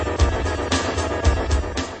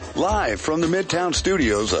Live from the Midtown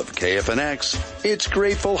studios of KFNX, it's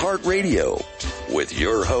Grateful Heart Radio with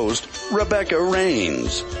your host, Rebecca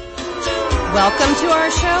Rains. Welcome to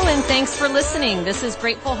our show and thanks for listening. This is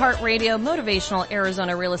Grateful Heart Radio, motivational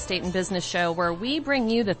Arizona real estate and business show where we bring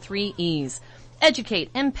you the 3 E's. Educate,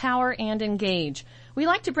 empower, and engage. We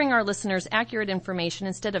like to bring our listeners accurate information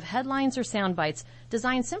instead of headlines or sound bites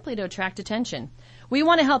designed simply to attract attention. We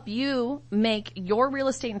want to help you make your real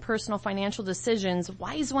estate and personal financial decisions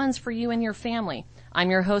wise ones for you and your family. I'm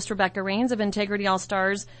your host, Rebecca Rains of Integrity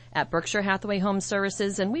All-Stars at Berkshire Hathaway Home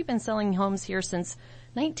Services, and we've been selling homes here since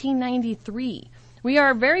 1993. We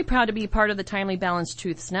are very proud to be part of the Timely Balanced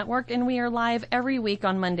Truths Network, and we are live every week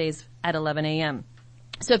on Mondays at 11 a.m.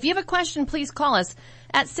 So if you have a question, please call us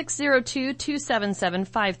at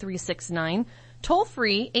 602-277-5369, toll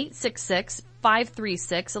free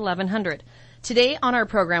 866-536-1100. Today on our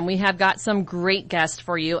program, we have got some great guests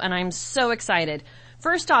for you, and I'm so excited.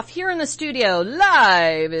 First off, here in the studio,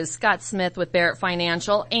 live is Scott Smith with Barrett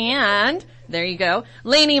Financial, and there you go,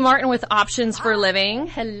 Lainey Martin with Options for Living.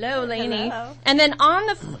 Hello, Lainey. Hello. And then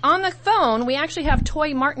on the phone, we actually have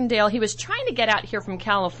Toy Martindale. He was trying to get out here from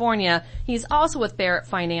California. He's also with Barrett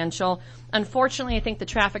Financial. Unfortunately, I think the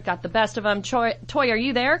traffic got the best of him. Toy, are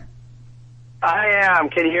you there? I am.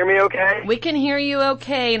 Can you hear me okay? We can hear you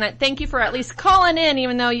okay, and thank you for at least calling in,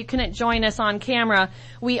 even though you couldn't join us on camera.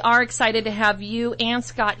 We are excited to have you and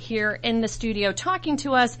Scott here in the studio talking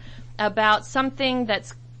to us about something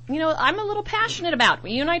that's, you know, I'm a little passionate about.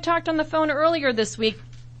 You and I talked on the phone earlier this week,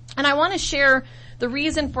 and I want to share the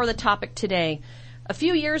reason for the topic today. A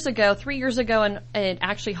few years ago, 3 years ago, and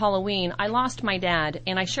actually Halloween, I lost my dad,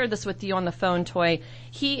 and I shared this with you on the phone, Toy.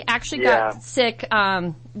 He actually got sick,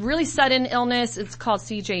 really sudden illness. It's called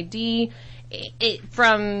CJD.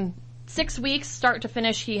 From 6 weeks, start to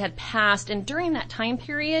finish, he had passed, and during that time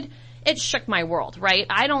period, it shook my world, right?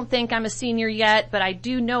 I don't think I'm a senior yet, but I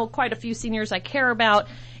do know quite a few seniors I care about.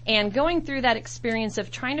 And going through that experience of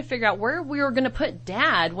trying to figure out where we were going to put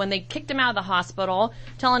Dad when they kicked him out of the hospital,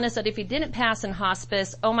 telling us that if he didn't pass in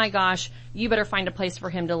hospice, oh my gosh, you better find a place for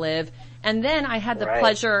him to live. And then I had the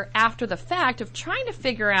pleasure after the fact of trying to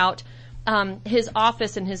figure out his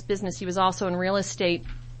office and his business. He was also in real estate.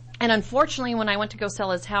 And unfortunately, when I went to go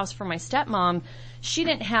sell his house for my stepmom, she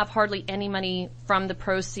didn't have hardly any money from the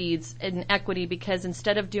proceeds in equity because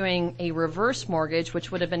instead of doing a reverse mortgage,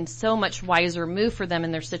 which would have been so much wiser move for them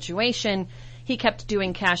in their situation, he kept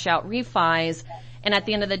doing cash out refis. And at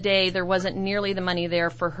the end of the day, there wasn't nearly the money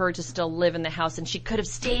there for her to still live in the house. And she could have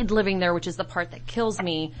stayed living there, which is the part that kills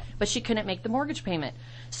me, but she couldn't make the mortgage payment.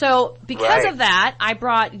 So because of that, I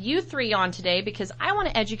brought you three on today because I want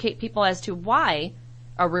to educate people as to why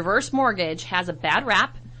a reverse mortgage has a bad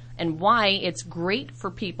rap and why it's great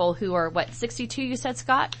for people who are, 62 you said,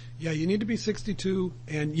 Scott? Yeah, you need to be 62,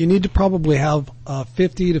 and you need to probably have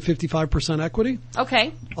 50 to 55% equity.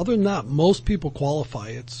 Okay. Other than that, most people qualify.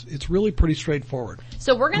 It's really pretty straightforward.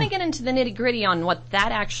 So we're going to get into the nitty-gritty on what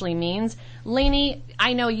that actually means. Lainey,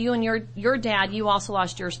 I know you and your dad, you also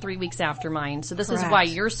lost yours 3 weeks after mine, so this is why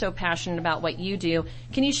you're so passionate about what you do.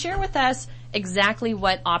 Can you share with us exactly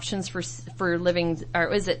what Options for Living,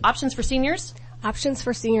 or is it Options for Seniors? Options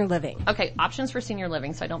for Senior Living. Okay, Options for Senior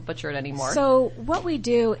Living, so I don't butcher it anymore. So what we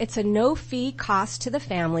do, it's a no-fee cost to the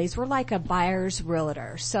families. We're like a buyer's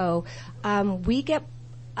realtor. So we get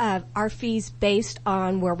our fees based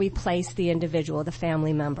on where we place the individual, the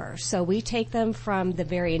family member. So we take them from the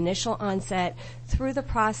very initial onset through the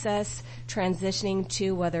process, transitioning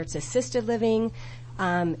to whether it's assisted living,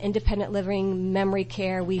 independent living, memory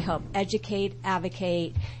care. We help educate,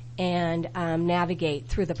 advocate, and navigate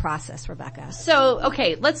through the process, Rebecca. So,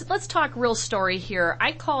 okay, let's talk real story here.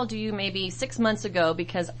 I called you maybe 6 months ago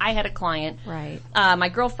because I had a client. Right. My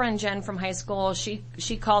girlfriend Jen from high school, she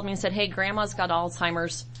called me and said, "Hey, Grandma's got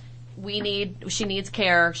Alzheimer's. She needs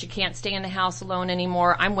care. She can't stay in the house alone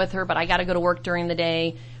anymore. I'm with her, but I got to go to work during the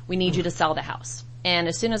day. We need you to sell the house." And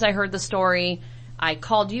as soon as I heard the story, I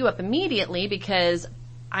called you up immediately because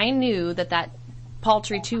I knew that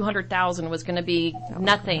paltry $200,000 was going to be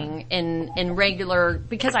nothing in regular,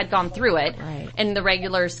 because I'd gone through it, in the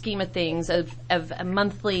regular scheme of things of a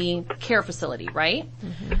monthly care facility, right?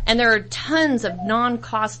 Mm-hmm. And there are tons of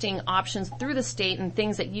non-costing options through the state and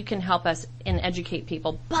things that you can help us and educate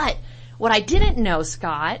people. But what I didn't know,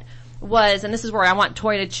 Scott, was, and this is where I want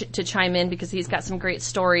Toy to chime in because he's got some great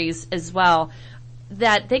stories as well,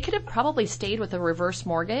 that they could have probably stayed with a reverse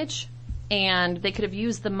mortgage and they could have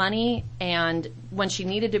used the money, and when she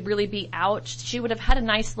needed to really be out, she would have had a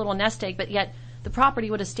nice little nest egg, but yet the property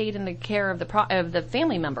would have stayed in the care of the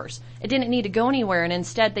family members. It didn't need to go anywhere, and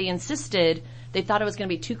instead they insisted They thought it was going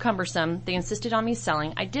to be too cumbersome. They insisted on me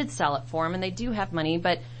selling. I did sell it for them, and they do have money,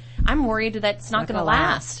 but I'm worried that it's not going to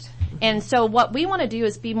last. And so what we want to do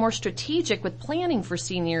is be more strategic with planning for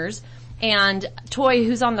seniors. And Toy,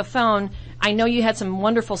 who's on the phone, I know you had some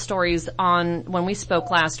wonderful stories on when we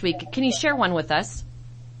spoke last week. Can you share one with us?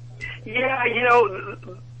 Yeah,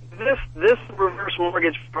 this reverse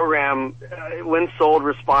mortgage program, when sold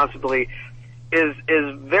responsibly, is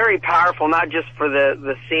very powerful, not just for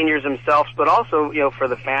the seniors themselves, but also, for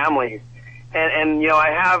the families. And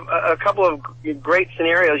I have a couple of great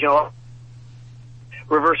scenarios.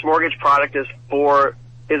 Reverse mortgage product is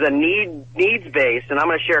a needs based, and I'm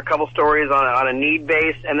going to share a couple stories on a need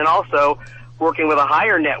based, and then also working with a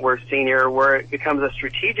higher net worth senior where it becomes a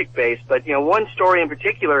strategic base. But one story in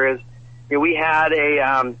particular is we had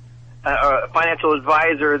a financial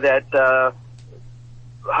advisor that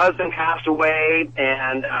husband passed away,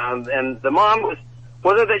 and the mom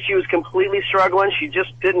wasn't that she was completely struggling, she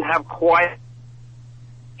just didn't have quite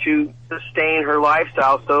to sustain her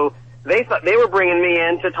lifestyle. So they thought they were bringing me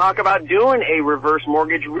in to talk about doing a reverse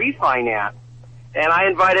mortgage refinance. And I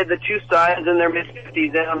invited the two sons in their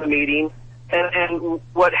mid-50s in on the meeting. And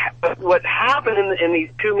what happened in these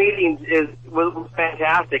two meetings was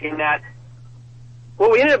fantastic in that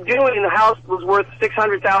what we ended up doing, the house was worth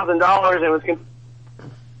 $600,000 and was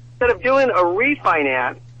instead of doing a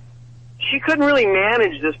refinance, she couldn't really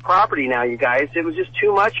manage this property now, you guys. It was just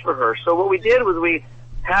too much for her. So what we did was we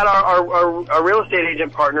had our real estate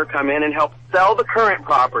agent partner come in and help sell the current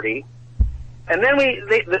property. And then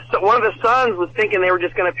one of the sons was thinking they were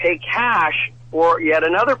just going to pay cash for yet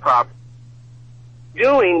another property.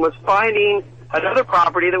 Was finding another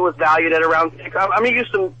property that was valued at around I'm going to use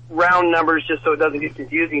some round numbers just so it doesn't get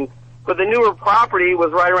confusing. But the newer property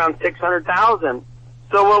was right around $600,000.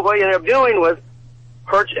 So what we ended up doing was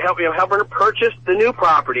help her purchase the new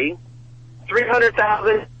property,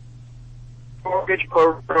 $300,000 mortgage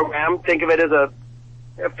program. Think of it as a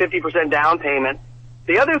 50% down payment.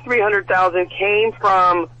 The other $300,000 came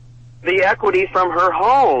from the equity from her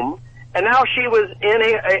home, and now she was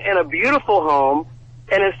in a beautiful home.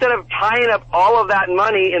 And instead of tying up all of that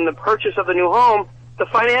money in the purchase of the new home, the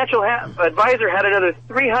financial advisor had another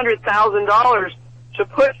 $300,000 to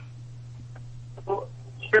put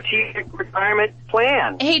strategic retirement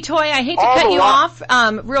plan. Hey, Toy, I hate to cut you off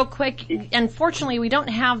real quick. Unfortunately, we don't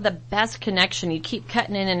have the best connection. You keep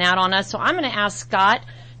cutting in and out on us. So I'm going to ask Scott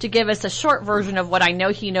to give us a short version of what I know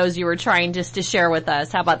he knows you were trying just to share with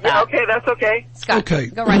us. How about that? Yeah, okay, that's okay. Scott,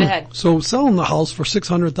 go right ahead. So selling the house for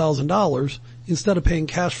 $600,000, instead of paying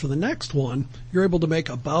cash for the next one, you're able to make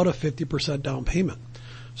about a 50% down payment.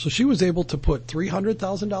 So she was able to put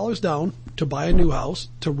 $300,000 down to buy a new house,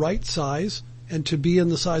 to right size, and to be in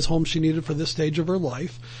the size home she needed for this stage of her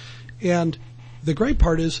life. And the great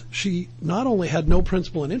part is she not only had no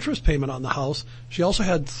principal and interest payment on the house, she also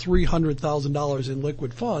had $300,000 in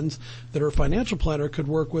liquid funds that her financial planner could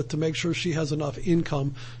work with to make sure she has enough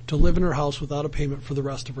income to live in her house without a payment for the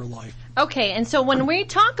rest of her life. Okay, and so when we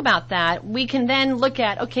talk about that, we can then look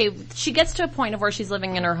at, okay, she gets to a point of where she's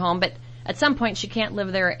living in her home, but at some point she can't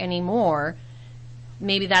live there anymore.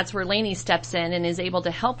 Maybe that's where Lainey steps in and is able to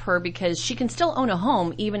help her because she can still own a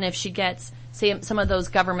home even if she gets, say, some of those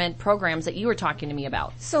government programs that you were talking to me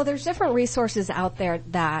about. So there's different resources out there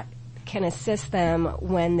that can assist them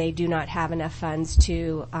when they do not have enough funds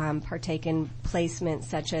to partake in placements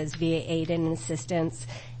such as VA aid and assistance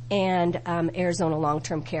and Arizona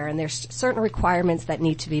long-term care. And there's certain requirements that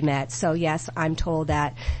need to be met. So, yes, I'm told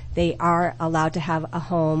that they are allowed to have a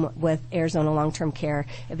home with Arizona long-term care.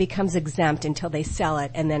 It becomes exempt until they sell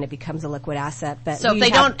it, and then it becomes a liquid asset. But so if they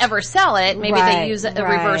don't ever sell it, maybe they use a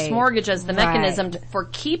reverse mortgage as the mechanism for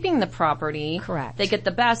keeping the property. Correct. They get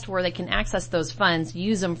the best where they can access those funds,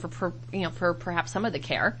 use them for perhaps some of the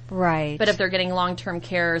care. Right. But if they're getting long-term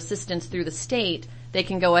care assistance through the state, they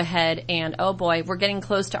can go ahead and, oh boy, we're getting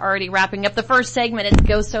close to already wrapping up the first segment. It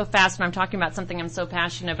goes so fast when I'm talking about something I'm so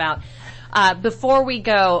passionate about. Before we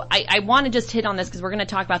go, I want to just hit on this because we're going to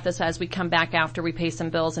talk about this as we come back after we pay some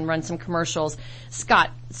bills and run some commercials.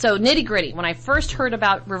 Scott, so nitty gritty, when I first heard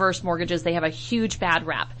about reverse mortgages, they have a huge bad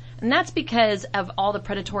rap. And that's because of all the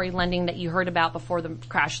predatory lending that you heard about before the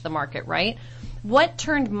crash of the market, right? What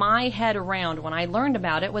turned my head around when I learned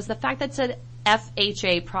about it was the fact that it said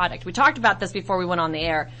FHA product. We talked about this before we went on the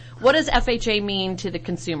air. What does FHA mean to the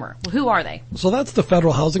consumer? Who are they? So that's the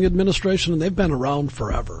Federal Housing Administration, and they've been around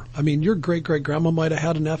forever. I mean, your great-great-grandma might have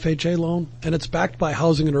had an FHA loan, and it's backed by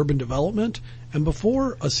Housing and Urban Development. And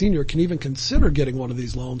before a senior can even consider getting one of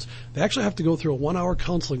these loans, they actually have to go through a 1-hour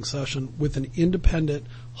counseling session with an independent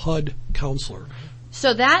HUD counselor.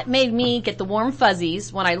 So that made me get the warm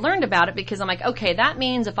fuzzies when I learned about it, because I'm like, okay, that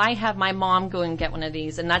means if I have my mom go and get one of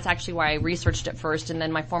these, and that's actually why I researched it first, and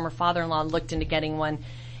then my former father-in-law looked into getting one,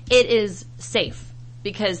 it is safe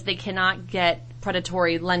because they cannot get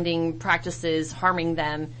predatory lending practices harming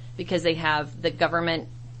them because they have the government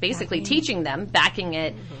basically teaching them, backing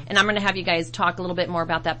it. And I'm going to have you guys talk a little bit more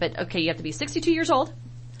about that. But okay, you have to be 62 years old.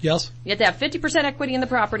 Yes. You have to have 50% equity in the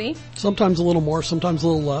property. Sometimes a little more, sometimes a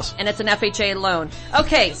little less. And it's an FHA loan.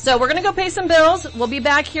 Okay, so we're going to go pay some bills. We'll be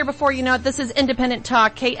back here before you know it. This is Independent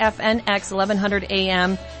Talk, KFNX 1100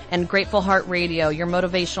 AM and Grateful Heart Radio, your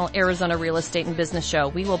motivational Arizona real estate and business show.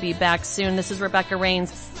 We will be back soon. This is Rebecca Rains.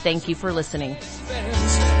 Thank you for listening.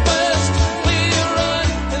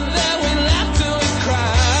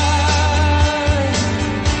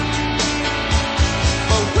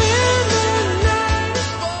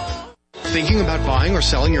 Thinking about buying or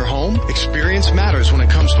selling your home? Experience matters when it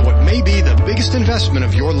comes to what may be the biggest investment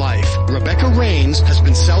of your life. Rebecca Rains has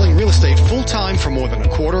been selling real estate full-time for more than a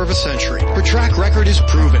quarter of a century. Her track record is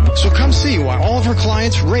proven, so come see why all of her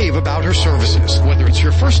clients rave about her services. Whether it's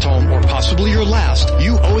your first home or possibly your last,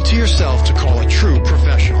 you owe it to yourself to call a true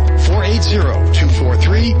professional.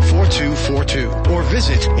 480-243-4242 or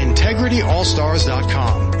visit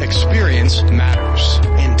IntegrityAllStars.com. Experience matters.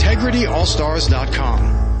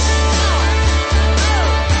 IntegrityAllStars.com.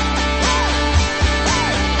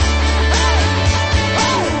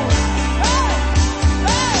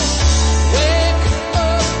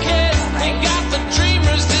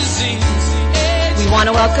 We want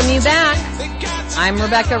to welcome you back. I'm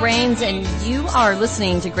Rebecca Rains, and you are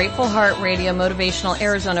listening to Grateful Heart Radio, motivational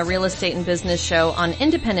Arizona real estate and business show on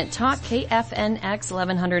Independent Talk, KFNX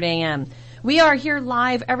 1100 AM. We are here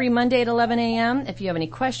live every Monday at 11 a.m. If you have any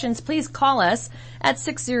questions, please call us at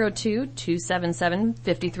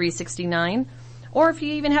 602-277-5369. Or if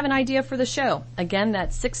you even have an idea for the show, again,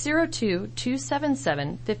 that's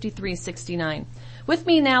 602-277-5369. With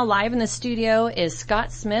me now live in the studio is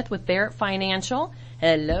Scott Smith with Barrett Financial.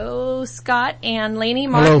 Hello, Scott, and Lainey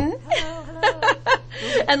Martin. Hello.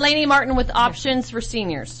 And Lainey Martin with Options for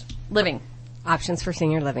Seniors Living. Options for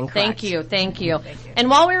Senior Living, correct. Thank you. And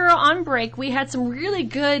while we were on break, we had some really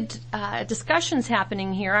good discussions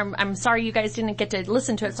happening here. I'm sorry you guys didn't get to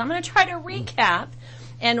listen to it, so I'm going to try to recap.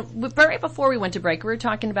 And right before we went to break, we were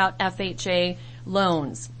talking about FHA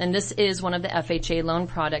loans, and this is one of the FHA loan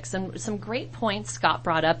products. And some great points Scott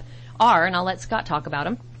brought up are, and I'll let Scott talk about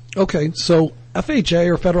them. Okay, so FHA,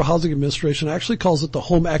 or Federal Housing Administration, actually calls it the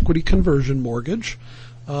home equity conversion mortgage.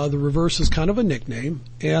 The reverse is kind of a nickname,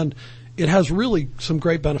 and it has really some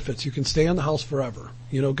great benefits. You can stay in the house forever.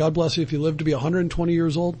 You know, God bless you, if you live to be 120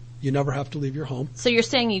 years old, you never have to leave your home. So you're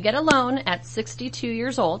saying you get a loan at 62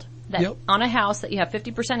 years old that on a house that you have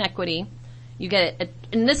 50% equity. You get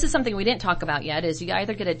and this is something we didn't talk about yet, is you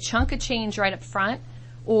either get a chunk of change right up front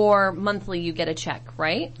or monthly you get a check,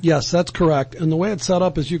 right? Yes, that's correct. And the way it's set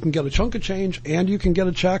up is you can get a chunk of change and you can get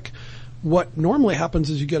a check. What normally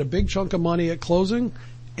happens is you get a big chunk of money at closing,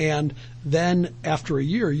 and then after a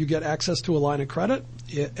year you get access to a line of credit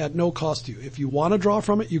at no cost to you. If you want to draw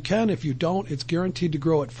from it, you can. If you don't, it's guaranteed to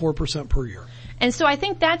grow at 4% per year. And so I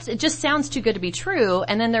think it just sounds too good to be true.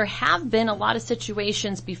 And then there have been a lot of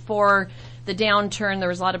situations before the downturn. There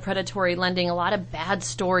was a lot of predatory lending, a lot of bad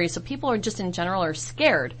stories. So people are just in general are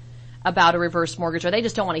scared about a reverse mortgage, or they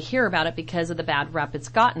just don't want to hear about it because of the bad rep it's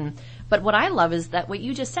gotten. But what I love is that what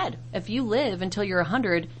you just said, if you live until you're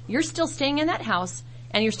 100, you're still staying in that house.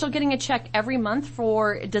 And you're still getting a check every month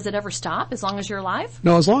does it ever stop as long as you're alive?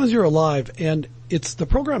 No, as long as you're alive. And it's the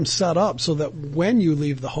program set up so that when you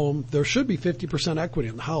leave the home, there should be 50% equity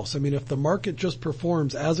in the house. I mean, if the market just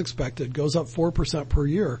performs as expected, goes up 4% per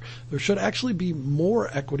year, there should actually be more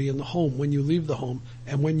equity in the home when you leave the home.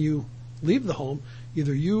 And when you leave the home,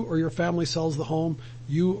 either you or your family sells the home,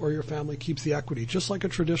 you or your family keeps the equity, just like a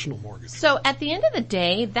traditional mortgage. So at the end of the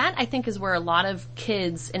day, that I think is where a lot of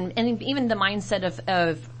kids and even the mindset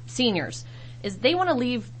of seniors is they want to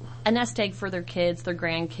leave a nest egg for their kids, their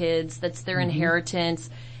grandkids, that's their inheritance.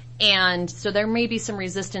 And so there may be some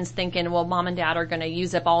resistance thinking, well, mom and dad are going to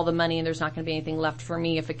use up all the money and there's not going to be anything left for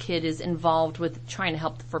me if a kid is involved with trying to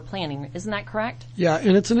help for planning. Isn't that correct? Yeah,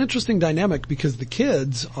 and it's an interesting dynamic because the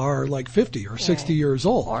kids are like 50 or 60 years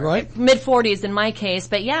old, or right? Mid-40s in my case,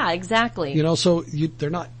 but yeah, exactly. You know, so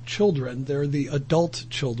they're not children, they're the adult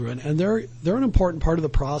children, and they're an important part of the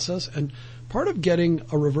process. And part of getting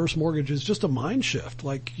a reverse mortgage is just a mind shift.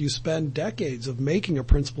 Like, you spend decades of making a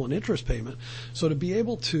principal and interest payment. So to be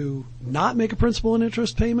able to not make a principal and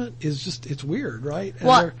interest payment is just, it's weird, right?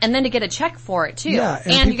 And then to get a check for it too. Yeah.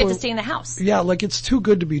 And you get to stay in the house. Yeah, like it's too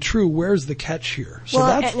good to be true. Where's the catch here? So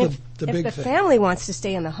that's the if big the thing. family wants to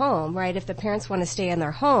stay in the home, right? If the parents want to stay in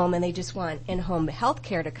their home and they just want in-home health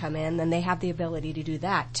care to come in, then they have the ability to do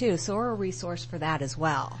that too. So we're a resource for that as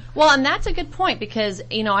well. Well, and that's a good point because,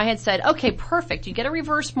 I had said, okay, perfect. You get a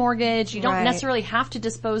reverse mortgage. You don't Right. necessarily have to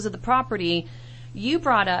dispose of the property. You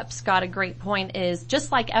brought up, Scott, a great point is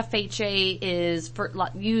just like FHA is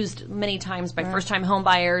used many times by first-time home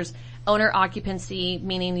buyers, owner occupancy,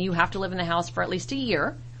 meaning you have to live in the house for at least a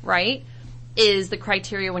year, right, is the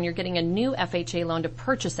criteria when you're getting a new FHA loan to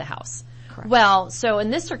purchase a house. Correct. Well, so in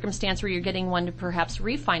this circumstance where you're getting one to perhaps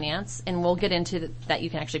refinance, and we'll get into that you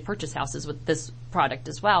can actually purchase houses with this product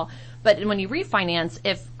as well, but when you refinance,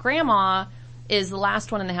 if grandma is the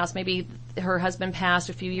last one in the house, maybe her husband passed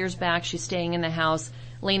a few years back, she's staying in the house,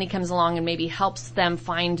 Lainey comes along and maybe helps them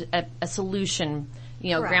find a solution.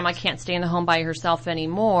 Correct. Grandma can't stay in the home by herself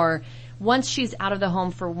anymore. Once she's out of the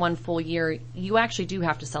home for 1 full year, you actually do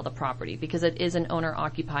have to sell the property because it is an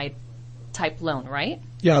owner-occupied type loan, right?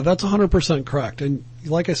 Yeah, that's 100% correct. And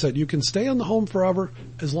like I said, you can stay in the home forever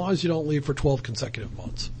as long as you don't leave for 12 consecutive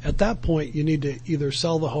months. At that point, you need to either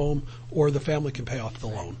sell the home or the family can pay off the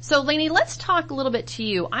loan. So, Lainey, let's talk a little bit to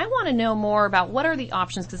you. I want to know more about what are the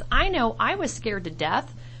options because I know I was scared to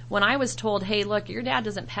death when I was told, hey, look, your dad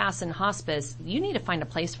doesn't pass in hospice. You need to find a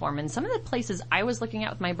place for him. And some of the places I was looking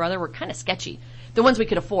at with my brother were kind of sketchy. The ones we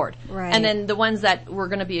could afford. Right. And then the ones that were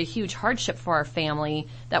going to be a huge hardship for our family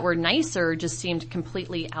that were nicer just seemed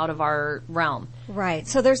completely out of our realm. Right.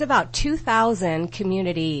 So there's about 2,000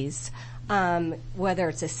 communities, whether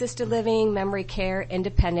it's assisted living, memory care,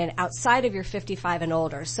 independent, outside of your 55 and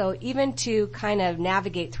older. So even to kind of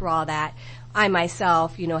navigate through all that, I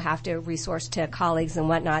myself, have to resource to colleagues and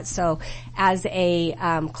whatnot. So as a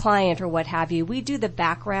client or what have you, we do the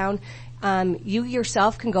background. You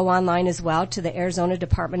yourself can go online as well to the Arizona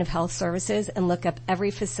Department of Health Services and look up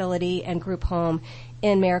every facility and group home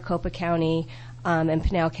in Maricopa County and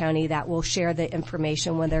Pinal County that will share the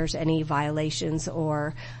information when there's any violations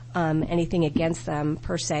or anything against them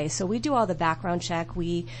per se. So we do all the background check.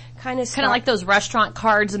 We kind of like those restaurant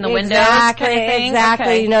cards in the windows Exactly, kind of thing?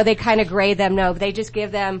 exactly. Okay. They kind of grade them. No, they just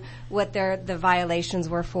give them what the violations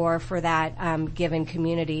were for that given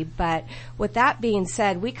community. But with that being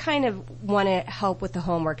said, we kind of want to help with the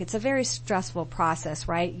homework. It's a very stressful process,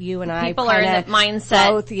 right? You and I People are in that mindset.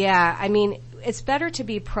 both, yeah. I mean, it's better to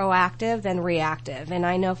be proactive than reactive. And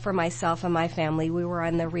I know for myself and my family, we were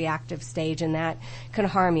on the reactive stage, and that can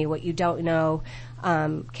harm you. What you don't know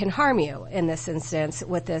can harm you in this instance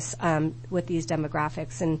with this with these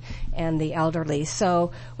demographics and the elderly.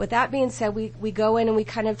 So with that being said, we go in and we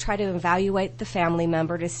kind of try to evaluate the family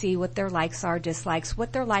member to see what their likes are, dislikes,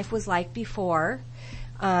 what their life was like before,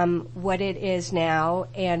 what it is now,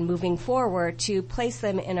 and moving forward to place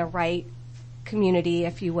them in a right community,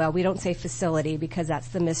 if you will. We don't say facility because that's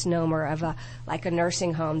the misnomer of a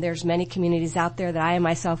nursing home. There's many communities out there that I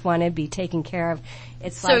myself want to be taken care of.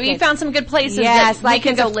 It's so you found some good places yes, that like we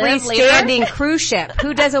can it's go a live later? freestanding cruise ship.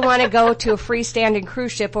 Who doesn't want to go to a freestanding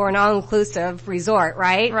cruise ship or an all-inclusive resort,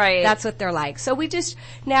 right? Right. That's what they're like. So we just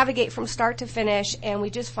navigate from start to finish, and we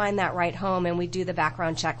just find that right home, and we do the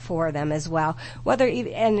background check for them as well. Whether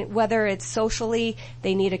it's socially,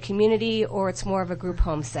 they need a community, or it's more of a group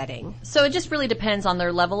home setting. So it just really depends on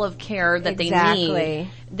their level of care that they need.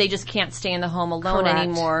 They just can't stay in the home alone Correct.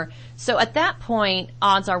 anymore. So at that point,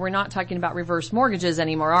 odds are we're not talking about reverse mortgages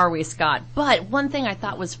anymore, are we, Scott? But one thing I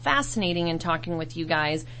thought was fascinating in talking with you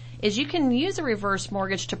guys is you can use a reverse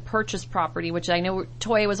mortgage to purchase property, which I know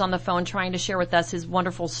Toy was on the phone trying to share with us his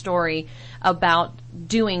wonderful story about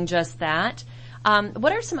doing just that.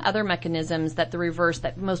 What are some other mechanisms that the reverse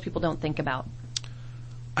that most people don't think about?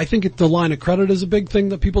 I think the line of credit is a big thing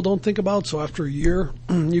that people don't think about. So after a year,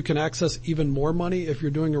 you can access even more money if you're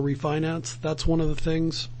doing a refinance. That's one of the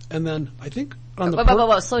things. And then I think on the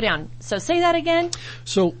Whoa, slow down. So say that again.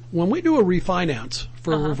 So when we do a refinance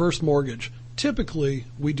for a reverse mortgage, typically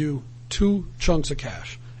we do 2 chunks of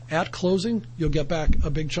cash. At closing, you'll get back a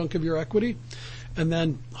big chunk of your equity. And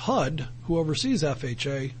then HUD, who oversees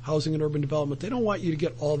FHA, Housing and Urban Development, they don't want you to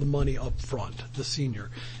get all the money up front, the senior.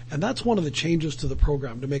 And that's one of the changes to the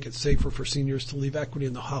program to make it safer for seniors to leave equity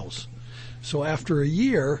in the house. So after a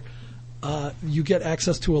year, you get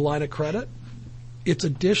access to a line of credit. It's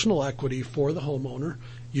additional equity for the homeowner.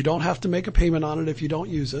 You don't have to make a payment on it if you don't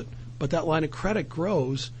use it, but that line of credit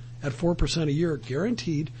grows at 4% a year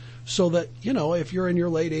guaranteed, so that, if you're in your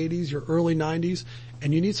late 80s, your early 90s,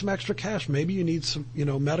 and you need some extra cash. Maybe you need some,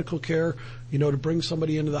 medical care, to bring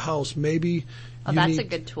somebody into the house. Maybe that's a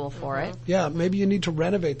good tool for it. Yeah, maybe you need to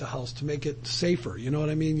renovate the house to make it safer. You know what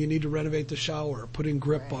I mean? You need to renovate the shower, put in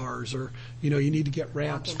grip bars, or, you need to get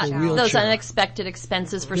ramps for wheelchairs. Those unexpected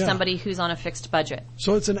expenses for somebody who's on a fixed budget.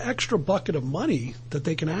 So it's an extra bucket of money that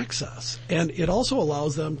they can access. And it also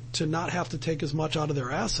allows them to not have to take as much out of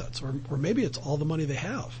their assets, or maybe it's all the money they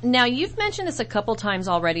have. Now, you've mentioned this a couple times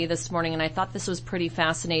already this morning, and I thought this was pretty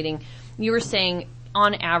fascinating. You were saying,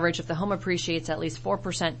 on average, if the home appreciates at least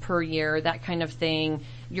 4% per year, that kind of thing,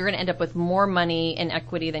 you're going to end up with more money in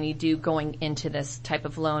equity than you do going into this type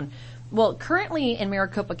of loan. Well, currently in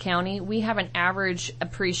Maricopa County, we have an average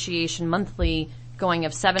appreciation monthly going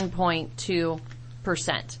of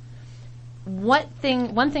 7.2%. One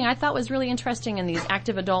thing I thought was really interesting in these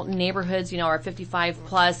active adult neighborhoods, our 55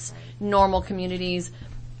 plus normal communities,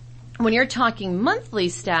 when you're talking monthly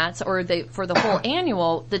stats or for the whole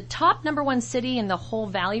annual, the top number one city in the whole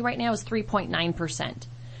valley right now is 3.9%.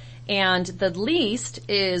 And the least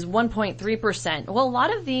is 1.3%. Well, a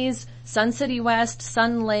lot of these, Sun City West,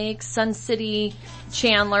 Sun Lake, Sun City,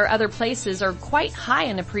 Chandler, other places are quite high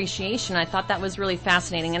in appreciation. I thought that was really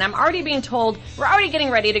fascinating. And I'm already being told we're already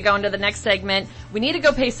getting ready to go into the next segment. We need to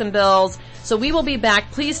go pay some bills. So we will be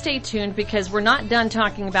back. Please stay tuned because we're not done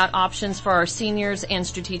talking about options for our seniors and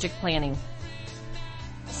strategic planning.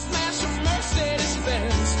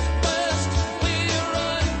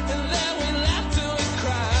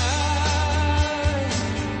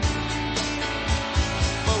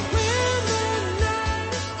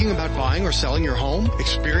 About buying or selling your home?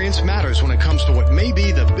 Experience matters when it comes to what may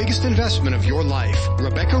be the biggest investment of your life.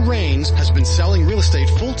 Rebecca Rains has been selling real estate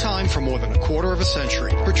full-time for more than a quarter of a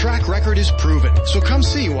century. Her track record is proven. So come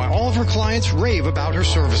see why all of her clients rave about her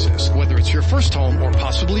services. Whether it's your first home or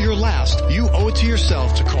possibly your last, you owe it to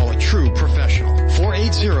yourself to call a true professional.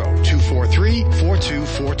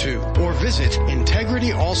 480-243-4242 or visit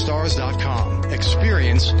IntegrityAllStars.com.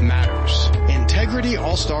 Experience matters.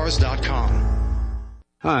 IntegrityAllStars.com.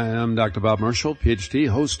 Hi, I'm Dr. Bob Marshall, PhD,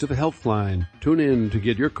 host of Healthline. Tune in to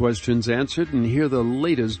get your questions answered and hear the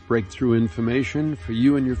latest breakthrough information for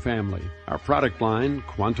you and your family. Our product line,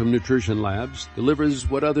 Quantum Nutrition Labs, delivers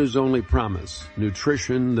what others only promise,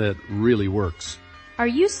 nutrition that really works. Are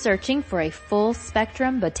you searching for a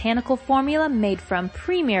full-spectrum botanical formula made from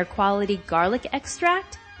premier quality garlic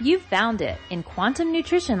extract? You've found it in Quantum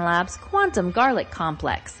Nutrition Labs' Quantum Garlic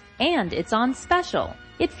Complex, and it's on special.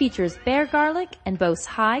 It features bear garlic and boasts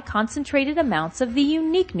high concentrated amounts of the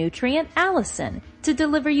unique nutrient allicin to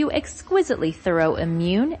deliver you exquisitely thorough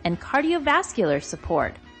immune and cardiovascular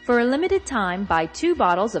support. For a limited time, buy 2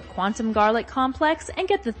 bottles of Quantum Garlic Complex and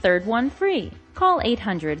get the third one free. Call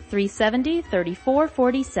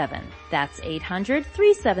 800-370-3447. That's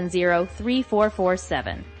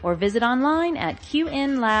 800-370-3447. Or visit online at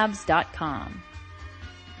qnlabs.com.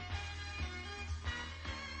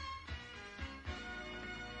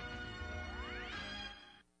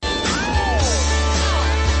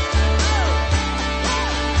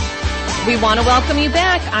 We want to welcome you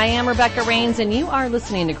back. I am Rebecca Rains, and you are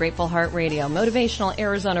listening to Grateful Heart Radio, motivational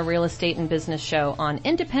Arizona real estate and business show on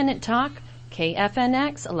Independent Talk,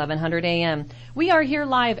 KFNX, 1100 AM. We are here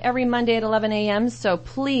live every Monday at 11 AM, so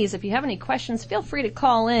please, if you have any questions, feel free to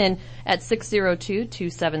call in at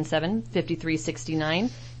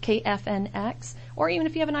 602-277-5369, KFNX, or even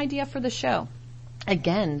if you have an idea for the show.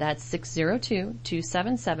 Again, that's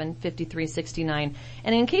 602-277-5369.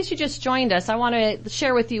 And in case you just joined us, I want to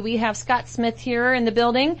share with you, we have Scott Smith here in the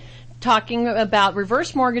building talking about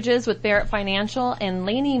reverse mortgages with Barrett Financial and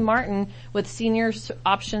Lainey Martin with Seniors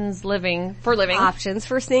Options Living for Living. Options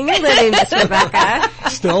for Senior Living, Miss Rebecca.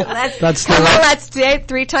 That's let's do it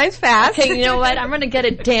 3 times fast. Okay, you know what? I'm going to get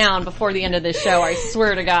it down before the end of the show, I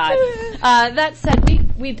swear to God. That said,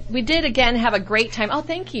 we did again have a great time. Oh,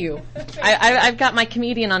 thank you. I've got my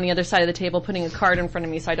comedian on the other side of the table putting a card in front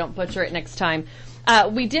of me so I don't butcher it next time.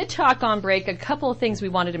 We did talk on break a couple of things we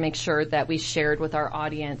wanted to make sure that we shared with our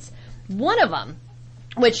audience. One of them,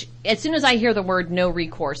 which as soon as I hear the word no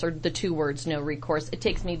recourse, or the 2 words no recourse, it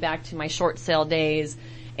takes me back to my short sale days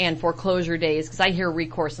and foreclosure days, because I hear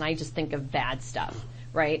recourse and I just think of bad stuff,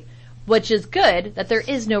 right? Which is good that there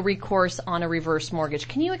is no recourse on a reverse mortgage.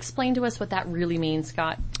 Can you explain to us what that really means,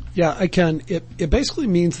 Scott? Yeah, I can. It basically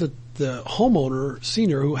means that the homeowner,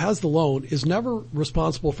 senior, who has the loan is never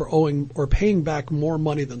responsible for owing or paying back more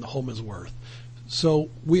money than the home is worth. So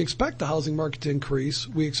we expect the housing market to increase.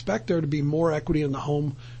 We expect there to be more equity in the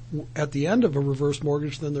home at the end of a reverse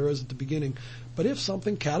mortgage than there is at the beginning. But if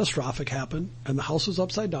something catastrophic happened and the house is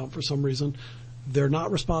upside down for some reason, they're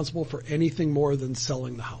not responsible for anything more than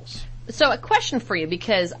selling the house. So a question for you,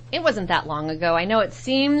 because it wasn't that long ago. I know it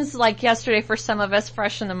seems like yesterday for some of us,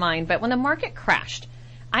 fresh in the mind, but when the market crashed,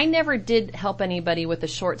 I never did help anybody with a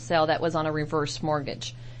short sale that was on a reverse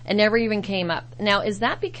mortgage. It never even came up. Now, is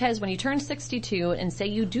that because when you turn 62 and say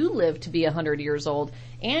you do live to be 100 years old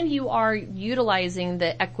and you are utilizing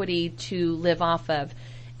the equity to live off of,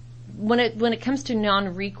 when it comes to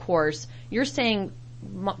non-recourse, you're saying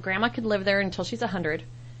grandma could live there until she's 100.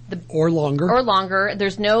 Or longer.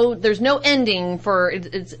 There's no ending for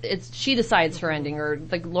it's she decides her ending, or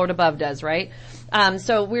the Lord above does, right?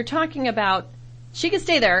 So we're talking about she could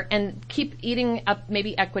stay there and keep eating up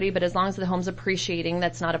maybe equity, but as long as the home's appreciating,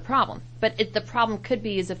 that's not a problem. But the problem could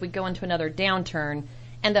be is if we go into another downturn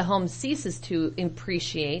and the home ceases to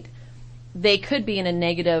appreciate, they could be in a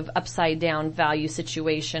negative upside down value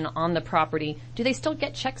situation on the property. Do they still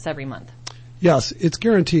get checks every month? Yes, it's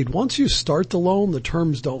guaranteed. Once you start the loan, the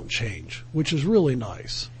terms don't change, which is really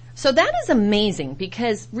nice. So that is amazing,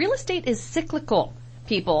 because real estate is cyclical,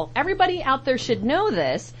 people. Everybody out there should know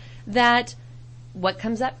this, that what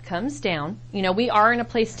comes up comes down. You know, we are in a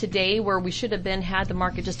place today where we should have had the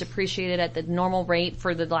market just appreciated at the normal rate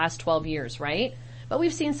for the last 12 years, right? But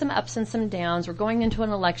we've seen some ups and some downs. We're going into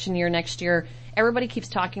an election year next year. Everybody keeps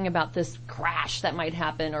talking about this crash that might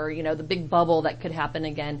happen, or, you know, the big bubble that could happen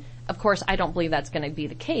again. Of course, I don't believe that's going to be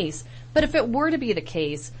the case. But if it were to be the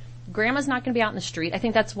case, grandma's not going to be out in the street. I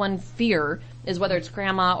think that's one fear, is whether it's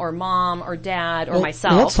grandma or mom or dad or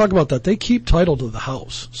myself. Let's talk about that. They keep title to the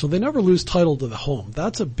house, so they never lose title to the home.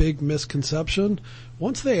 That's a big misconception.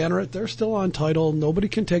 Once they enter it, they're still on title. Nobody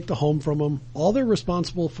can take the home from them. All they're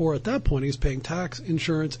responsible for at that point is paying tax,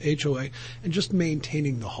 insurance, HOA, and just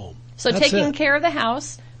maintaining the home. So taking care of the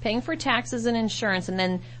house, paying for taxes and insurance, and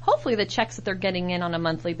then hopefully the checks that they're getting in on a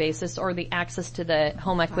monthly basis or the access to the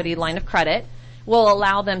home equity line of credit will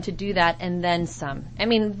allow them to do that and then some. I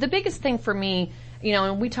mean, the biggest thing for me, you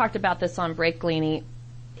know, and we talked about this on break, Leanie,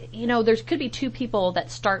 you know, there could be two people that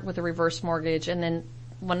start with a reverse mortgage and then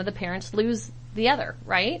one of the parents lose the other,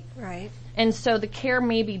 right? Right. And so the care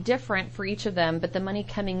may be different for each of them, but the money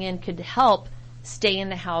coming in could help stay in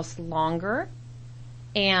the house longer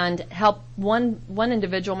and help one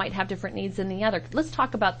individual might have different needs than the other. Let's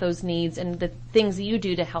talk about those needs and the things you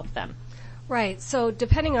do to help them. Right. So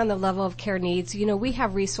depending on the level of care needs, you know, we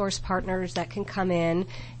have resource partners that can come in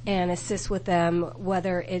and assist with them,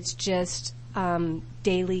 whether it's just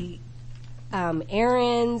daily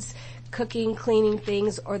errands, cooking, cleaning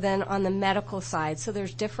things, or then on the medical side. So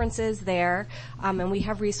there's differences there, and we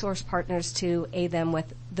have resource partners to aid them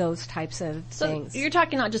with those types of things. So you're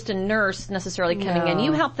talking not just a nurse necessarily coming in.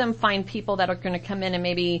 You help them find people that are going to come in and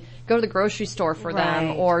maybe go to the grocery store for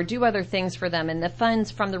them or do other things for them. And the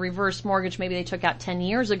funds from the reverse mortgage maybe they took out 10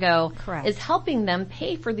 years ago is helping them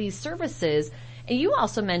pay for these services. And you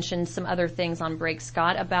also mentioned some other things on break,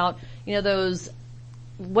 Scott, about, you know, those,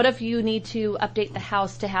 what if you need to update the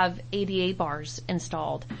house to have ADA bars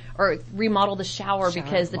installed or remodel the shower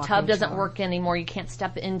because the tub doesn't work anymore, you can't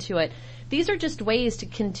step into it. These are just ways to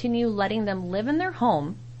continue letting them live in their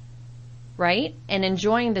home, right? And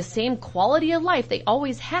enjoying the same quality of life they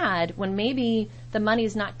always had when maybe the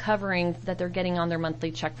money's not covering that they're getting on their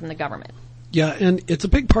monthly check from the government. Yeah, and it's a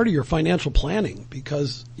big part of your financial planning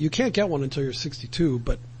because you can't get one until you're 62,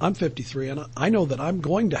 but I'm 53 and I know that I'm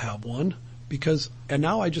going to have one and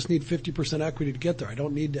now I just need 50% equity to get there. I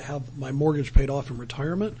don't need to have my mortgage paid off in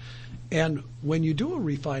retirement. And when you do a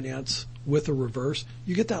refinance with a reverse,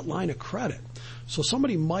 you get that line of credit. So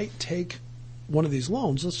somebody might take one of these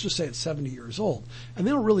loans, let's just say it's 70 years old, and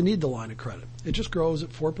they don't really need the line of credit. It just grows at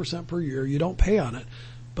 4% per year. You don't pay on it.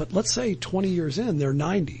 But let's say 20 years in, they're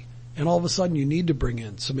 90. And all of a sudden you need to bring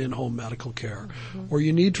in some in-home medical care or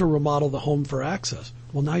you need to remodel the home for access.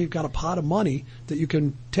 Well, now you've got a pot of money that you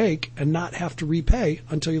can take and not have to repay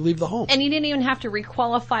until you leave the home. And you didn't even have to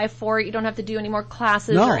requalify for it. You don't have to do any more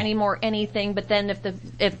classes or any more anything. But then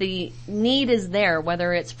if the need is there,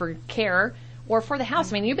 whether it's for care or for the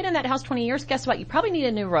house, I mean, you've been in that house 20 years. Guess what? You probably need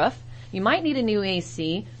a new roof. You might need a new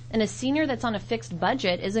AC. And a senior that's on a fixed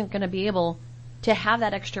budget isn't going to be able to have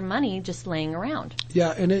that extra money just laying around.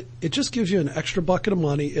 Yeah, and it just gives you an extra bucket of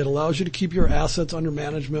money. It allows you to keep your assets under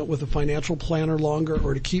management with a financial planner longer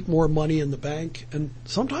or to keep more money in the bank. And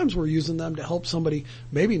sometimes we're using them to help somebody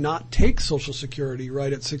maybe not take Social Security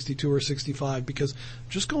right at 62 or 65 because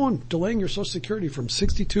just delaying your Social Security from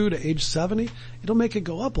 62 to age 70, it'll make it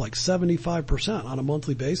go up like 75% on a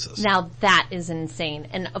monthly basis. Now that is insane.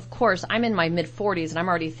 And of course, I'm in my mid-40s and I'm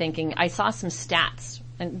already thinking, I saw some stats.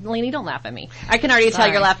 And Lainey, don't laugh at me. I can already tell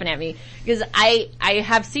you're laughing at me because I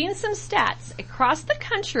have seen some stats across the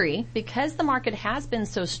country because the market has been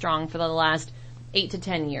so strong for the last 8 to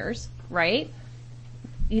 10 years. right?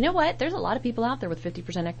 You know what? There's a lot of people out there with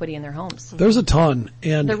 50% equity in their homes. There's a ton.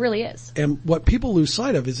 And there really is. And what people lose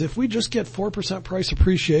sight of is if we just get 4% price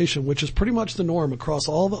appreciation, which is pretty much the norm across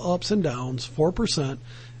all the ups and downs, 4%,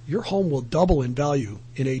 your home will double in value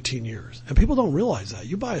in 18 years. And people don't realize that.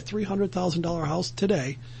 You buy a $300,000 house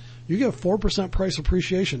today, you get 4% price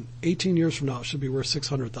appreciation. 18 years from now, it should be worth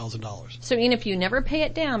 $600,000. So even if you never pay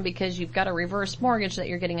it down because you've got a reverse mortgage that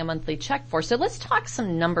you're getting a monthly check for. So let's talk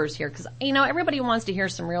some numbers here because, everybody wants to hear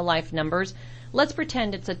some real life numbers. Let's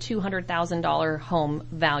pretend it's a $200,000 home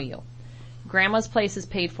value. Grandma's place is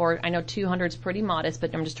paid for. I know 200 is pretty modest,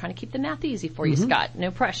 but I'm just trying to keep the math easy for you, Scott.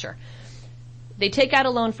 No pressure. They take out a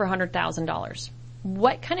loan for $100,000.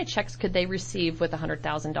 What kind of checks could they receive with a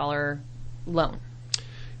 $100,000 loan?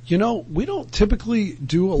 We don't typically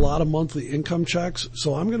do a lot of monthly income checks,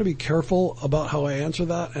 so I'm going to be careful about how I answer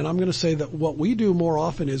that. And I'm going to say that what we do more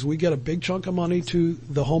often is we get a big chunk of money to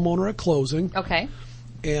the homeowner at closing. Okay.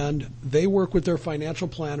 And they work with their financial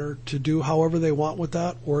planner to do however they want with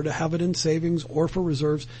that, or to have it in savings or for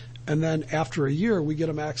reserves. And then after a year, we get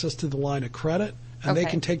them access to the line of credit, and they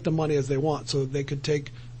can take the money as they want. So they could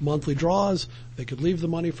take monthly draws. They could leave the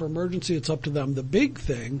money for emergency. It's up to them. The big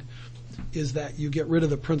thing is that you get rid of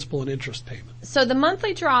the principal and interest payment. So the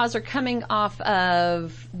monthly draws are coming off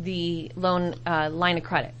of the loan line of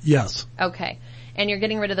credit? Yes. Okay. And you're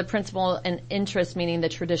getting rid of the principal and interest, meaning the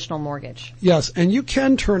traditional mortgage? Yes, and you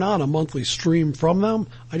can turn on a monthly stream from them.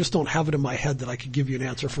 I just don't have it in my head that I could give you an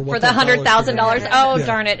answer for what. For the $100,000? Oh, yeah.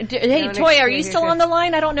 Darn it. Hey, Toy, are you still on the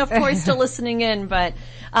line? I don't know if Toy's still listening in, but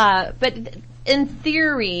in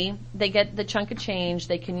theory, they get the chunk of change.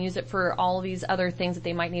 They can use it for all these other things that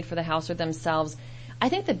they might need for the house or themselves. I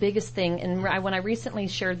think the biggest thing, and when I recently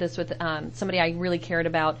shared this with somebody I really cared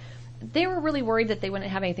about, they were really worried that they wouldn't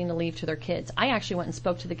have anything to leave to their kids. I actually went and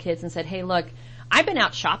spoke to the kids and said, hey, look, I've been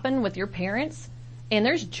out shopping with your parents, and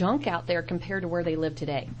there's junk out there compared to where they live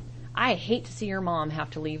today. I hate to see your mom have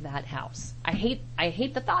to leave that house. I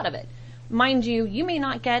hate the thought of it. Mind you, you may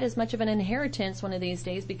not get as much of an inheritance one of these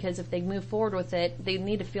days because if they move forward with it, they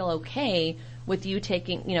need to feel okay with you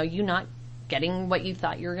taking, you not getting what you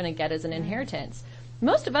thought you were going to get as an inheritance.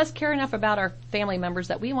 Most of us care enough about our family members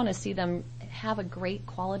that we want to see them have a great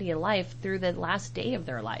quality of life through the last day of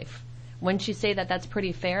their life. Wouldn't you say that that's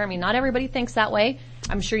pretty fair? I mean, not everybody thinks that way.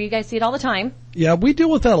 I'm sure you guys see it all the time. Yeah, we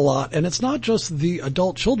deal with that a lot. And it's not just the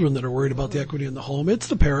adult children that are worried about the equity in the home. It's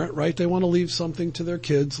the parent, right? They want to leave something to their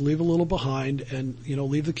kids, leave a little behind, and,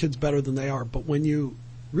 leave the kids better than they are. But when you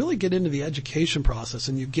really get into the education process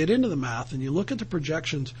and you get into the math and you look at the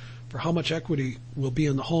projections for how much equity will be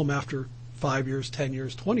in the home after 5 years, 10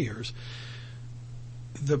 years, 20 years,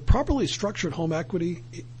 the properly structured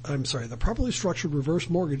the properly structured reverse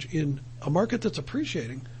mortgage in a market that's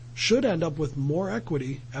appreciating should end up with more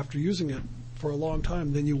equity after using it for a long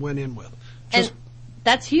time than you went in with. And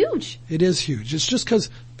that's huge. It is huge. It's just because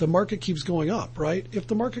the market keeps going up, right? If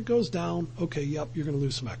the market goes down, okay, yep, you're going to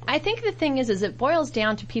lose some equity. I think the thing is it boils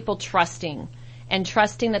down to people trusting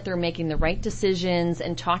that they're making the right decisions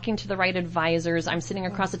and talking to the right advisors. I'm sitting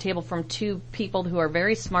across the table from two people who are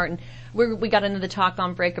very smart, and we got into the talk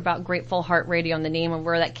on break about Grateful Heart Radio and the name and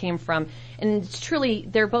where that came from. And it's truly,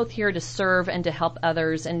 they're both here to serve and to help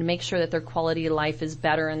others and make sure that their quality of life is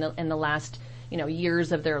better in the last,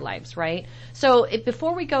 years of their lives, right? So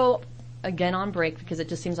before we go again on break, because it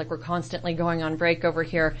just seems like we're constantly going on break over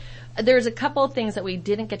here, there's a couple of things that we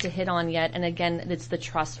didn't get to hit on yet. And again, it's the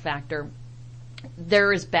trust factor.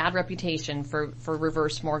 There is bad reputation for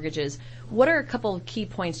reverse mortgages. What are a couple of key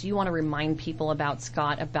points you want to remind people about,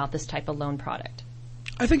 Scott, about this type of loan product?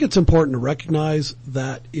 I think it's important to recognize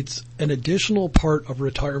that it's an additional part of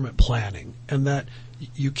retirement planning and that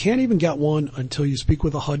you can't even get one until you speak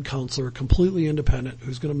with a HUD counselor, completely independent,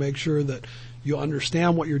 who's going to make sure that you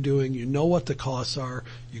understand what you're doing, you know what the costs are,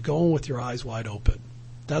 you go in with your eyes wide open.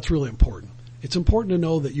 That's really important. It's important to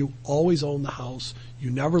know that you always own the house, you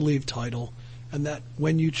never leave title, and that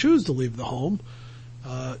when you choose to leave the home,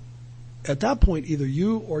 at that point, either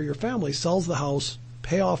you or your family sells the house,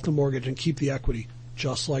 pay off the mortgage, and keep the equity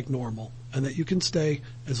just like normal, and that you can stay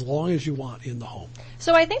as long as you want in the home.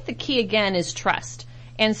 So I think the key, again, is trust.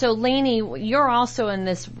 And so, Lainey, you're also in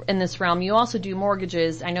this realm. You also do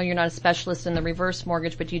mortgages. I know you're not a specialist in the reverse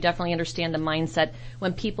mortgage, but you definitely understand the mindset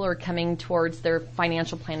when people are coming towards their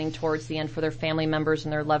financial planning towards the end for their family members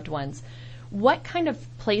and their loved ones. What kind of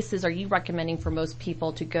places are you recommending for most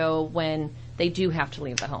people to go when they do have to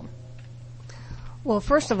leave the home? Well,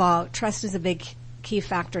 first of all, trust is a key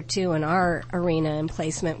factor too in our arena and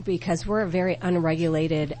placement because we're a very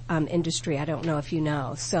unregulated industry. I don't know if you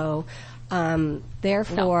know. So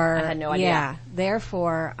therefore, no, I had no idea. Yeah,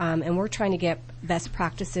 therefore, and we're trying to get best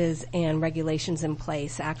practices and regulations in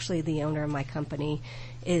place. Actually, the owner of my company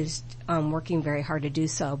is working very hard to do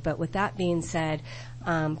so. But with that being said,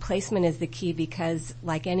 placement is the key because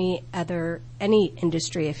like any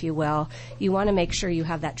industry, if you will, you want to make sure you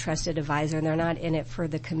have that trusted advisor and they're not in it for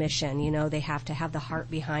the commission. You know, they have to have the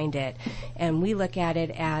heart behind it. And we look at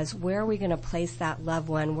it as where are we going to place that loved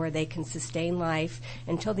one where they can sustain life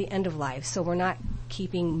until the end of life. So we're not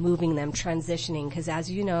moving them, transitioning, because as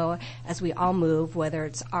you know, as we all move, whether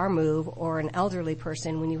it's our move or an elderly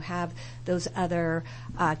person, when you have those other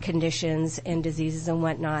conditions and diseases and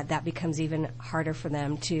whatnot, that becomes even harder for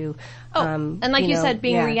them to. And like you said,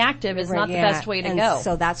 being reactive is not the best way to go.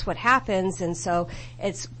 So that's what happens, and so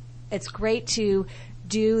it's great to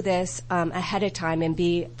do this ahead of time and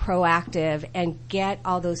be proactive and get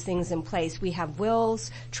all those things in place. We have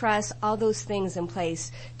wills, trusts, all those things in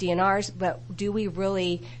place, DNRs, but do we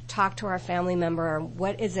really talk to our family member?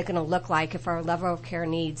 What is it going to look like if our level of care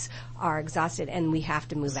needs are exhausted and we have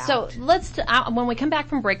to move out? So let's, when we come back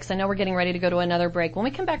from break, because I know we're getting ready to go to another break, when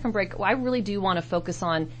we come back from break, I really do want to focus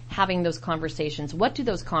on having those conversations. What do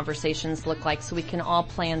those conversations look like so we can all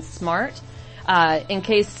plan smart? In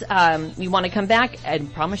case you want to come back, I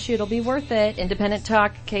promise you it'll be worth it. Independent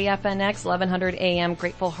Talk, KFNX, 1100 AM,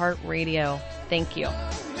 Grateful Heart Radio. Thank you.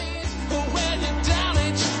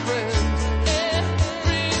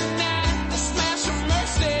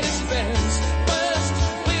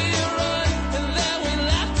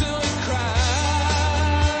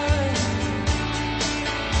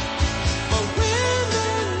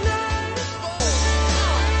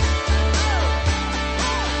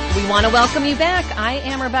 We want to welcome you back. I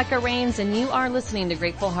am Rebecca Rains, and you are listening to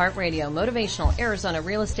Grateful Heart Radio, motivational Arizona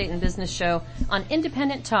real estate and business show on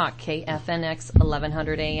Independent Talk, KFNX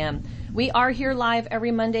 1100 AM. We are here live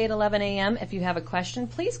every Monday at 11 a.m. If you have a question,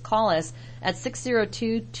 please call us at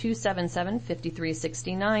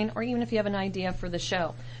 602-277-5369, or even if you have an idea for the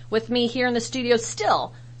show. With me here in the studio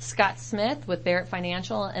still, Scott Smith with Barrett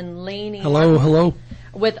Financial and Lainey. Hello.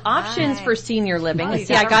 With options for senior living.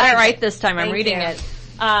 See, I got it right this time. I'm reading it.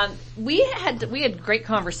 We had great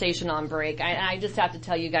conversation on break. I just have to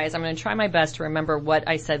tell you guys, I'm going to try my best to remember what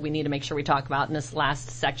I said we need to make sure we talk about in this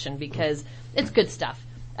last section because it's good stuff.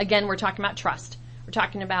 Again, we're talking about trust. We're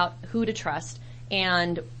talking about who to trust.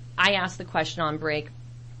 And I asked the question on break,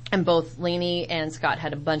 and both Lainey and Scott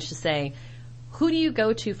had a bunch to say. Who do you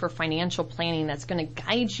go to for financial planning that's going to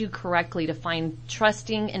guide you correctly to find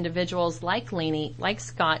trusting individuals like Lainey, like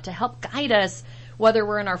Scott, to help guide us whether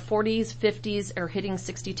we're in our 40s, 50s, or hitting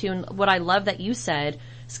 62. And what I love that you said,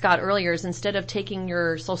 Scott, earlier is instead of taking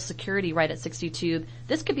your Social Security right at 62,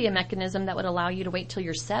 this could be a mechanism that would allow you to wait till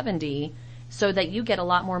you're 70 so that you get a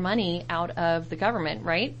lot more money out of the government,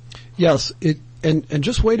 right? Yes. And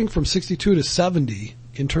just waiting from 62 to 70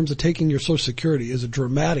 in terms of taking your Social Security is a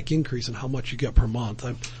dramatic increase in how much you get per month.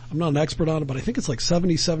 I'm not an expert on it, but I think it's like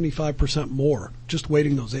 75% more just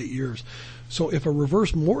waiting those 8 years. So if a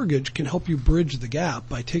reverse mortgage can help you bridge the gap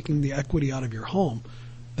by taking the equity out of your home,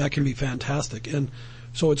 that can be fantastic. And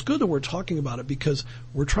so it's good that we're talking about it because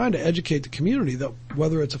we're trying to educate the community that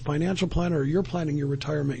whether it's a financial planner or you're planning your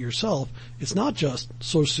retirement yourself, it's not just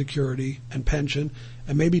Social Security and pension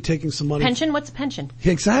and maybe taking some money. Pension? What's a pension?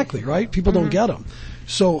 Exactly, right? People don't get them.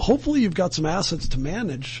 So hopefully you've got some assets to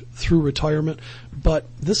manage through retirement, but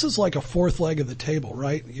this is like a fourth leg of the table,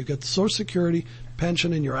 right? You get Social Security,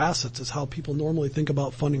 pension, and your assets is how people normally think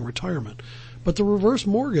about funding retirement. But the reverse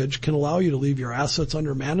mortgage can allow you to leave your assets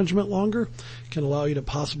under management longer, can allow you to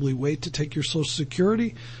possibly wait to take your Social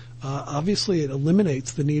Security. Obviously, it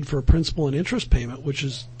eliminates the need for a principal and interest payment, which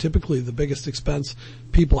is typically the biggest expense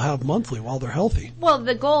people have monthly while they're healthy. Well,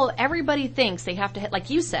 the goal, everybody thinks they have to,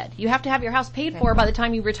 like you said, you have to have your house paid for by the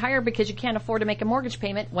time you retire because you can't afford to make a mortgage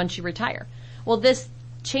payment once you retire. Well, this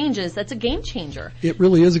changes. That's a game changer. It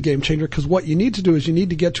really is a game changer because what you need to do is you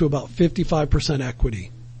need to get to about 55%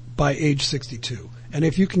 equity by age 62. And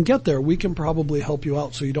if you can get there, we can probably help you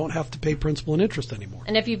out so you don't have to pay principal and interest anymore.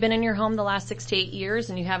 And if you've been in your home the last 6 to 8 years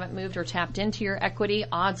and you haven't moved or tapped into your equity,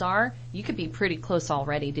 odds are you could be pretty close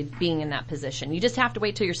already to being in that position. You just have to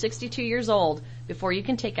wait till you're 62 years old before you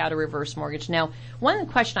can take out a reverse mortgage. Now, one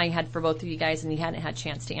question I had for both of you guys, and you hadn't had a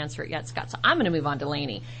chance to answer it yet, Scott, so I'm going to move on to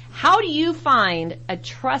Lainey. How do you find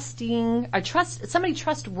somebody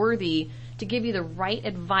trustworthy to give you the right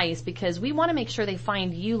advice, because we want to make sure they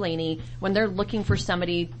find you, Lainey, when they're looking for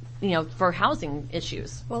somebody for housing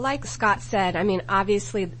issues. Well, like Scott said, I mean,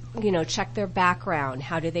 obviously, check their background.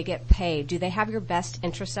 How do they get paid? Do they have your best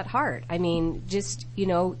interest at heart? I mean, just,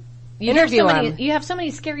 interview them. You have so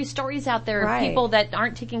many scary stories out there of people that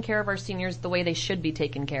aren't taking care of our seniors the way they should be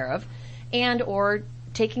taken care of, and or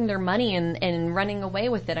taking their money and running away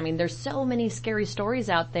with it. I mean, there's so many scary stories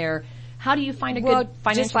out there. How do you find a good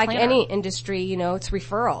financial just like planner? any industry, it's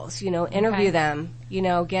referrals. Interview them.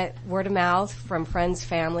 Get word of mouth from friends,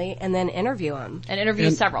 family, and then interview them. And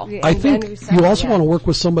interview several. I think you also want to work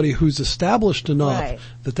with somebody who's established enough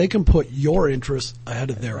that they can put your interests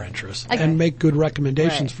ahead of their interests and make good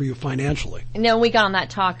recommendations for you financially. We got on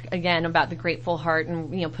that talk again about the Grateful Heart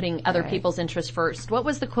and putting other people's interests first. What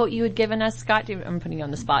was the quote you had given us, Scott? I'm putting you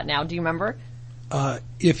on the spot now. Do you remember?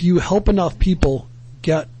 If you help enough people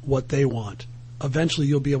get what they want, eventually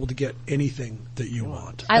you'll be able to get anything that you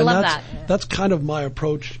want. I love that. That's kind of my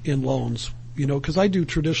approach in loans, because I do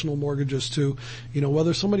traditional mortgages too.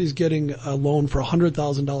 Whether somebody's getting a loan for a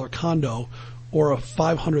 $100,000 condo or a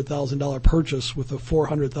 $500,000 purchase with a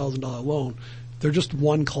 $400,000 loan, they're just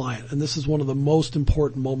one client. And this is one of the most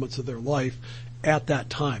important moments of their life at that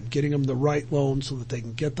time, getting them the right loan so that they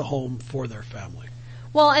can get the home for their family.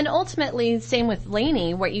 Well, and ultimately, same with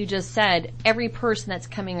Lainey, what you just said, every person that's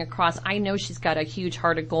coming across, I know she's got a huge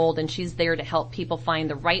heart of gold, and she's there to help people find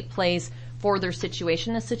the right place for their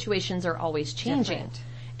situation. The situations are always changing.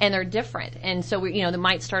 And they're different. And so, they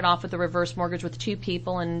might start off with a reverse mortgage with two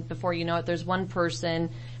people, and before you know it, there's one person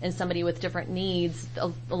and somebody with different needs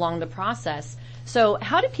along the process. So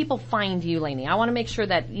how do people find you, Lainey? I want to make sure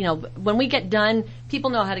that, when we get done, people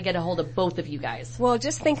know how to get a hold of both of you guys. Well,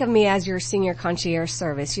 just think of me as your senior concierge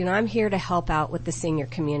service. I'm here to help out with the senior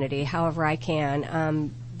community however I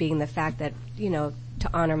can, being the fact that, to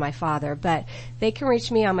honor my father. But they can reach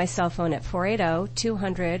me on my cell phone at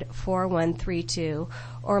 480-200-4132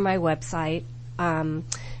 or my website,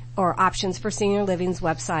 or Options for Senior Living's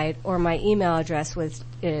website, or my email address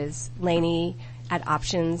is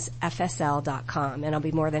Lainey@optionsfsl.com, and I'll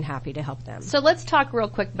be more than happy to help them. So let's talk real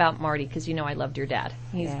quick about Marty, because I loved your dad.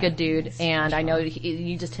 He's a good dude, and I know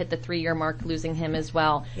you just hit the 3-year mark losing him as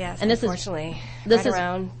well. Yes, and unfortunately,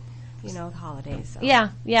 around the holidays. So. Yeah,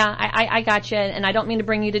 I got you, and I don't mean to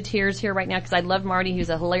bring you to tears here right now, because I love Marty. He's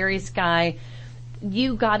a hilarious guy.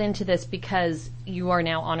 You got into this because you are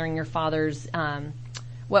now honoring your father's,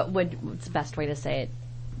 what's the best way to say it?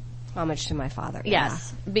 Homage to my father.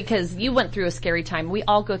 Yes, because you went through a scary time. We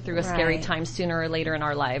all go through a scary time sooner or later in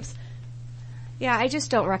our lives. Yeah, I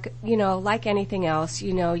just don't like anything else,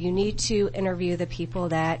 you need to interview the people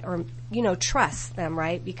that trust them,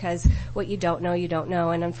 right? Because what you don't know, you don't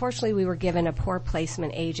know. And unfortunately, we were given a poor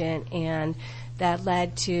placement agent, and that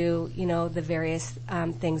led to, the various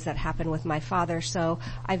things that happened with my father. So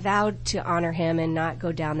I vowed to honor him and not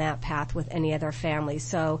go down that path with any other family.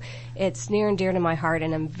 So it's near and dear to my heart,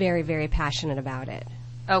 and I'm very, very passionate about it.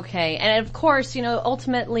 Okay. And of course,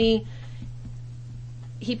 ultimately,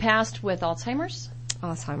 he passed with Alzheimer's.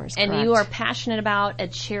 Alzheimer's, and correct. You are passionate about a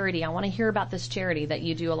charity. I want to hear about this charity that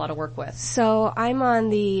you do a lot of work with. So I'm on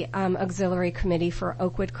the auxiliary committee for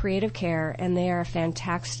Oakwood Creative Care, and they are a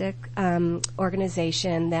fantastic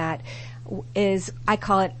organization that is, I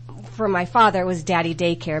call it, for my father, it was Daddy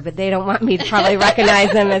Daycare, but they don't want me to probably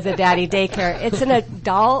recognize them as a Daddy Daycare. It's an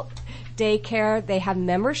adult daycare. They have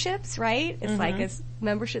memberships, right? It's like a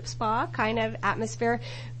membership spa kind of atmosphere,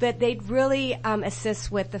 but they really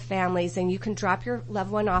assist with the families, and you can drop your loved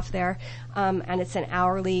one off there, and it's an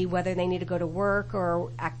hourly, whether they need to go to work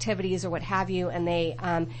or activities or what have you, and they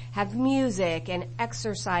have music and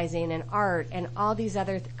exercising and art and all these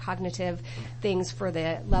other cognitive things for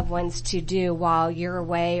the loved ones to do while you're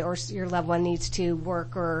away, or your loved one needs to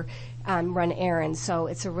work or run errands. So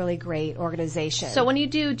it's a really great organization. So when you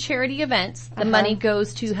do charity events, the money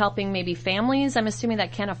goes to helping maybe families, I'm assuming,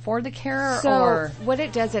 that can't afford the care? So what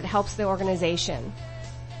it does, it helps the organization.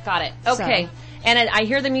 Got it. Okay. And I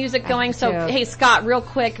hear the music going. So, hey, Scott, real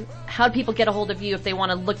quick, how do people get a hold of you if they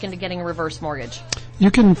want to look into getting a reverse mortgage? You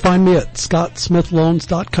can find me at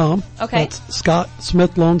scottsmithloans.com. Okay. That's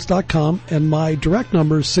scottsmithloans.com. And my direct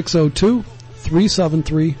number is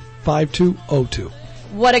 602-373-5202.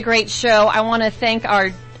 What a great show. I want to thank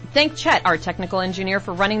Chet, our technical engineer,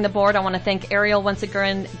 for running the board. I want to thank Ariel once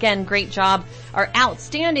again, great job. Our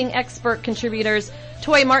outstanding expert contributors,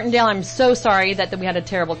 Toy Martindale, I'm so sorry that we had a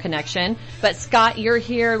terrible connection. But Scott, you're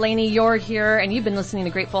here. Lainey, you're here. And you've been listening to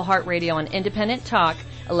Grateful Heart Radio on Independent Talk,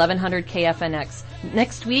 1100 KFNX.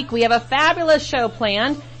 Next week, we have a fabulous show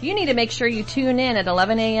planned. You need to make sure you tune in at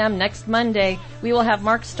 11 a.m. next Monday. We will have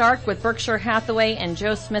Mark Stark with Berkshire Hathaway and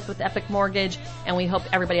Joe Smith with Epic Mortgage, and we hope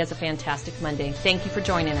everybody has a fantastic Monday. Thank you for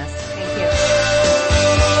joining us.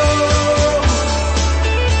 Thank you.